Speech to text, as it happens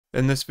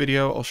In this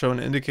video, I'll show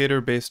an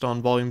indicator based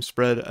on volume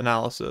spread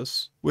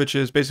analysis, which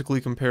is basically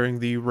comparing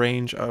the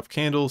range of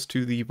candles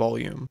to the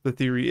volume. The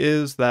theory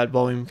is that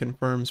volume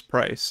confirms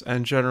price,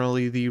 and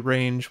generally the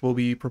range will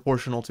be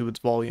proportional to its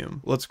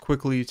volume. Let's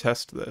quickly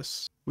test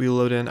this. We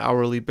load in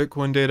hourly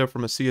Bitcoin data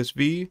from a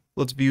CSV.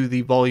 Let's view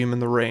the volume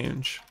and the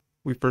range.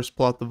 We first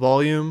plot the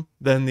volume,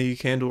 then the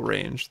candle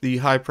range, the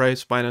high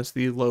price minus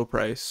the low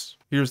price.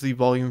 Here's the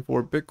volume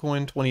for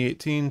Bitcoin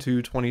 2018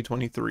 to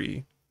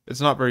 2023. It's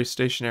not very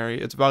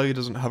stationary, its value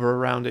doesn't hover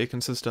around a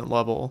consistent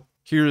level.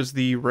 Here is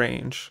the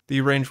range.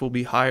 The range will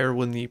be higher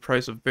when the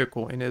price of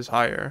Bitcoin is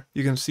higher.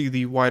 You can see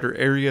the wider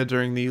area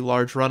during the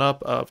large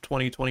run-up of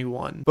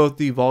 2021. Both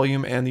the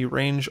volume and the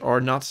range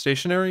are not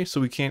stationary,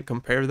 so we can't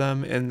compare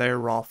them in their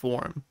raw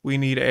form. We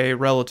need a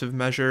relative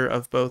measure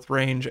of both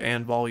range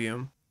and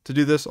volume. To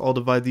do this, I'll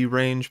divide the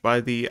range by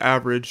the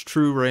average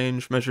true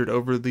range measured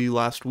over the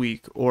last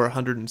week, or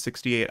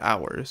 168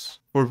 hours.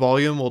 For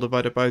volume, we'll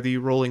divide it by the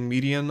rolling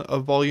median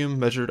of volume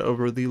measured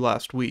over the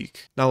last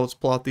week. Now let's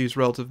plot these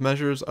relative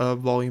measures of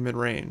volume and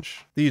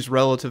range. These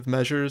relative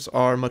measures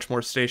are much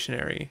more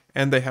stationary,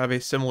 and they have a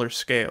similar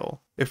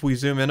scale. If we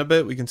zoom in a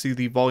bit, we can see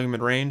the volume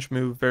and range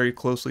move very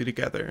closely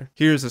together.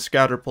 Here's a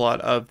scatter plot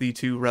of the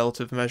two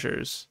relative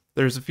measures.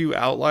 There's a few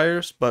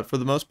outliers, but for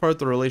the most part,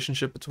 the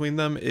relationship between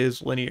them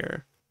is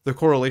linear. The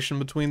correlation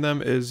between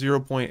them is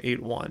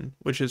 0.81,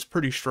 which is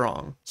pretty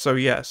strong. So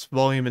yes,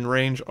 volume and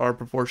range are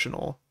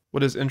proportional.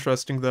 What is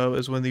interesting though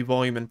is when the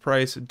volume and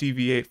price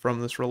deviate from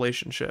this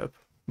relationship.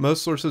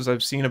 Most sources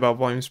I've seen about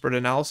volume spread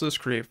analysis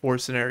create 4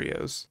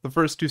 scenarios. The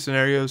first 2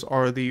 scenarios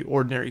are the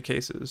ordinary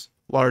cases: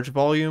 large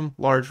volume,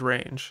 large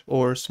range,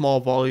 or small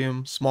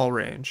volume, small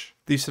range.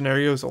 These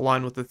scenarios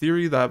align with the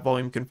theory that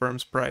volume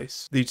confirms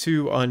price. The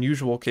 2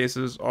 unusual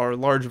cases are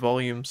large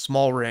volume,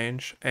 small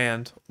range,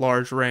 and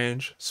large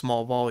range,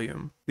 small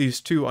volume.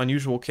 These 2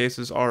 unusual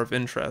cases are of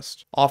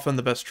interest. Often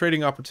the best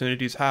trading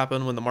opportunities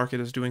happen when the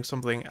market is doing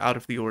something out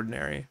of the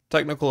ordinary.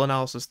 Technical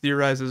analysis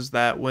theorizes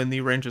that when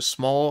the range is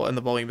small and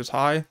the volume is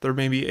high, there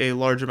may be a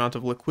large amount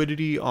of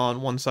liquidity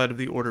on one side of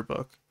the order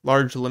book.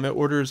 Large limit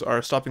orders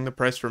are stopping the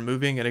price from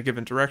moving in a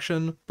given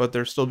direction, but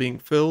they're still being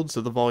filled,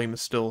 so the volume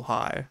is still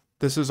high.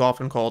 This is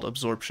often called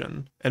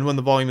absorption. And when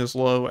the volume is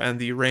low and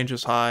the range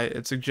is high,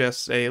 it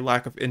suggests a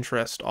lack of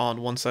interest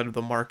on one side of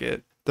the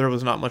market. There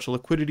was not much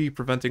liquidity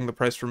preventing the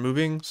price from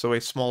moving, so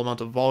a small amount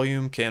of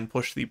volume can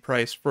push the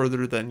price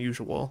further than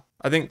usual.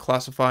 I think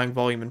classifying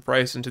volume and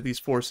price into these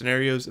 4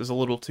 scenarios is a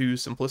little too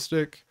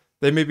simplistic.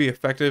 They may be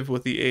effective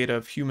with the aid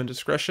of human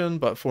discretion,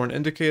 but for an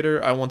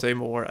indicator, I want a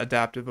more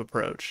adaptive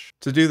approach.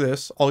 To do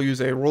this, I'll use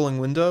a rolling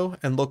window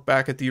and look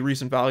back at the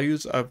recent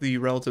values of the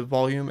relative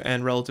volume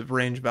and relative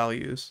range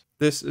values.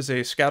 This is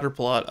a scatter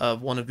plot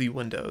of one of the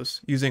windows,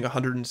 using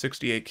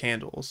 168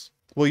 candles.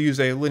 We'll use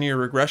a linear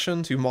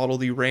regression to model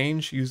the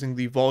range using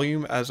the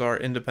volume as our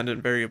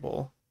independent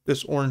variable.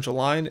 This orange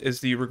line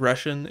is the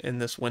regression in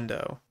this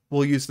window.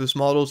 We'll use this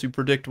model to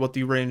predict what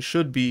the range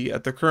should be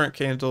at the current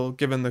candle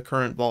given the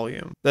current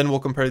volume. Then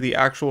we'll compare the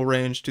actual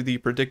range to the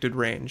predicted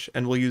range,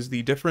 and we'll use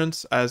the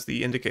difference as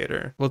the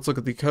indicator. Let's look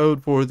at the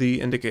code for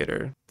the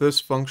indicator. This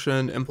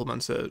function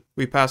implements it.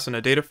 We pass in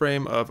a data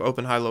frame of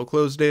open, high, low,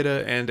 close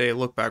data and a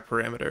lookback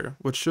parameter,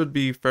 which should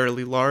be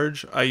fairly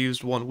large. I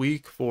used 1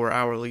 week for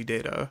hourly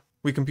data.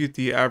 We compute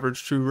the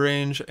average true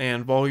range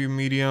and volume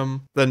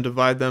medium, then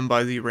divide them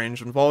by the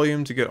range and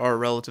volume to get our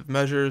relative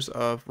measures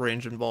of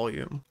range and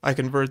volume. I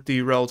convert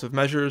the relative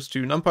measures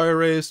to NumPy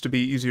arrays to be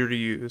easier to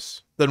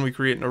use. Then we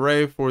create an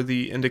array for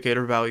the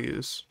indicator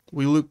values.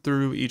 We loop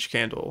through each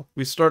candle.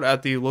 We start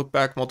at the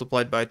lookback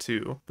multiplied by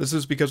 2. This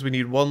is because we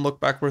need 1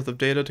 lookback worth of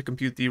data to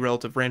compute the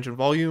relative range and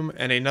volume,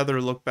 and another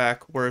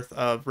lookback worth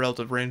of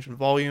relative range and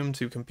volume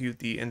to compute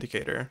the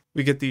indicator.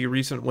 We get the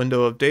recent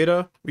window of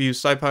data. We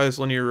use SciPy's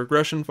linear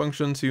regression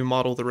function to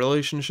model the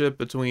relationship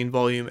between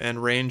volume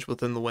and range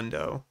within the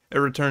window. It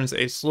returns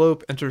a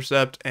slope,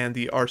 intercept, and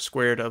the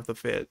R-squared of the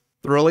fit.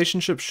 The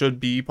relationship should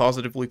be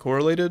positively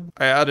correlated.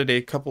 I added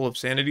a couple of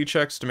sanity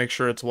checks to make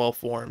sure it's well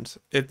formed.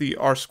 If the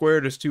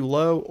R-squared is too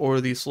low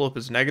or the slope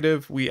is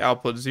negative, we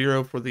output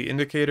 0 for the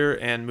indicator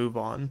and move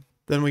on.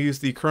 Then we use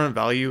the current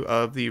value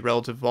of the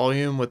relative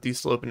volume with the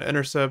slope and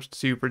intercept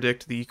to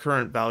predict the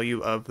current value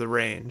of the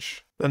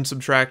range. Then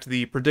subtract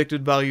the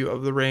predicted value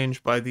of the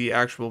range by the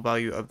actual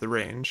value of the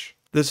range.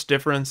 This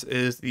difference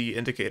is the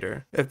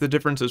indicator. If the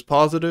difference is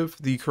positive,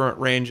 the current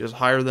range is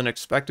higher than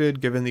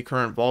expected given the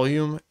current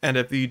volume, and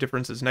if the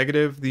difference is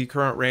negative, the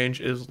current range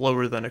is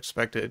lower than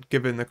expected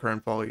given the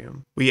current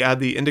volume. We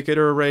add the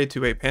indicator array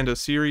to a pandas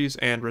series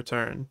and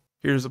return.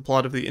 Here's a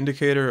plot of the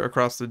indicator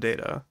across the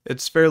data.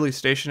 It's fairly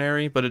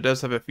stationary, but it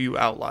does have a few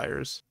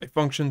outliers. A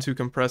function to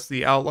compress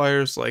the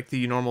outliers, like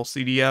the normal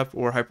CDF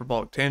or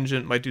hyperbolic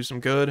tangent, might do some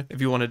good if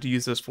you wanted to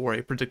use this for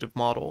a predictive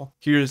model.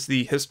 Here's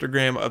the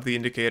histogram of the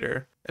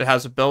indicator. It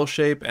has a bell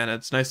shape and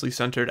it's nicely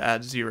centered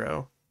at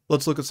 0.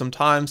 Let's look at some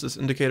times this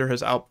indicator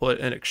has output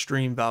an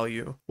extreme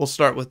value. We'll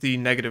start with the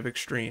negative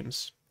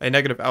extremes. A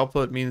negative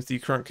output means the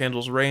current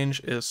candle's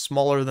range is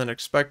smaller than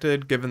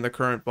expected given the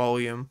current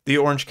volume. The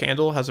orange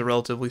candle has a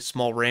relatively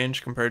small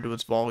range compared to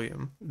its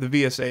volume. The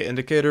VSA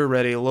indicator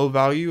read a low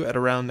value at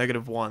around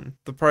 -1.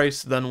 The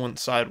price then went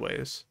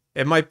sideways.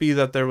 It might be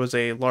that there was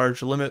a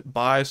large limit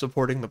buy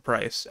supporting the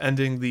price,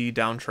 ending the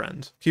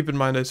downtrend. Keep in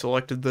mind I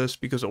selected this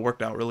because it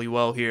worked out really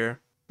well here.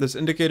 This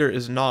indicator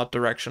is not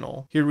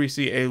directional. Here we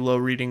see a low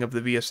reading of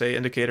the VSA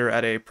indicator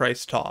at a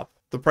price top.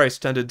 The price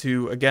tended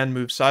to again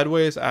move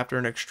sideways after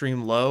an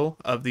extreme low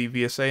of the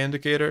VSA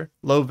indicator.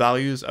 Low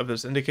values of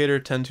this indicator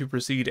tend to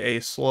precede a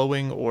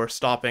slowing or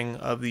stopping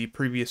of the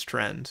previous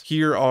trend.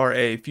 Here are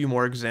a few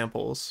more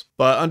examples,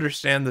 but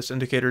understand this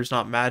indicator is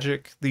not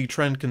magic. The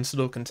trend can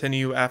still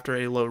continue after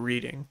a low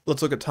reading.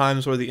 Let's look at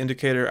times where the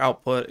indicator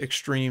output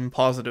extreme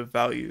positive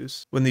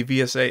values. When the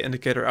VSA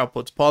indicator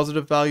outputs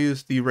positive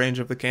values, the range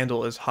of the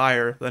candle is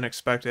higher than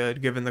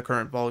expected given the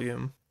current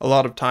volume. A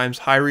lot of times,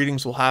 high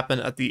readings will happen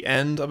at the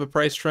end of a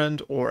price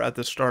trend or at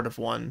the start of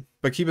one.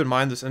 But keep in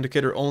mind this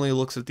indicator only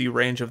looks at the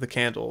range of the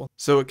candle,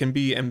 so it can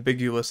be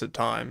ambiguous at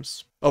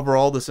times.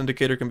 Overall, this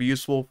indicator can be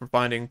useful for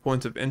finding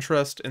points of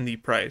interest in the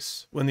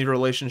price, when the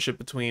relationship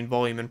between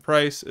volume and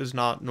price is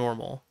not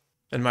normal.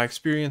 In my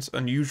experience,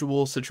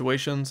 unusual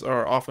situations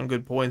are often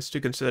good points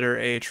to consider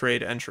a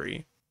trade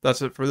entry.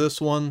 That's it for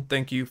this one.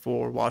 Thank you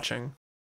for watching.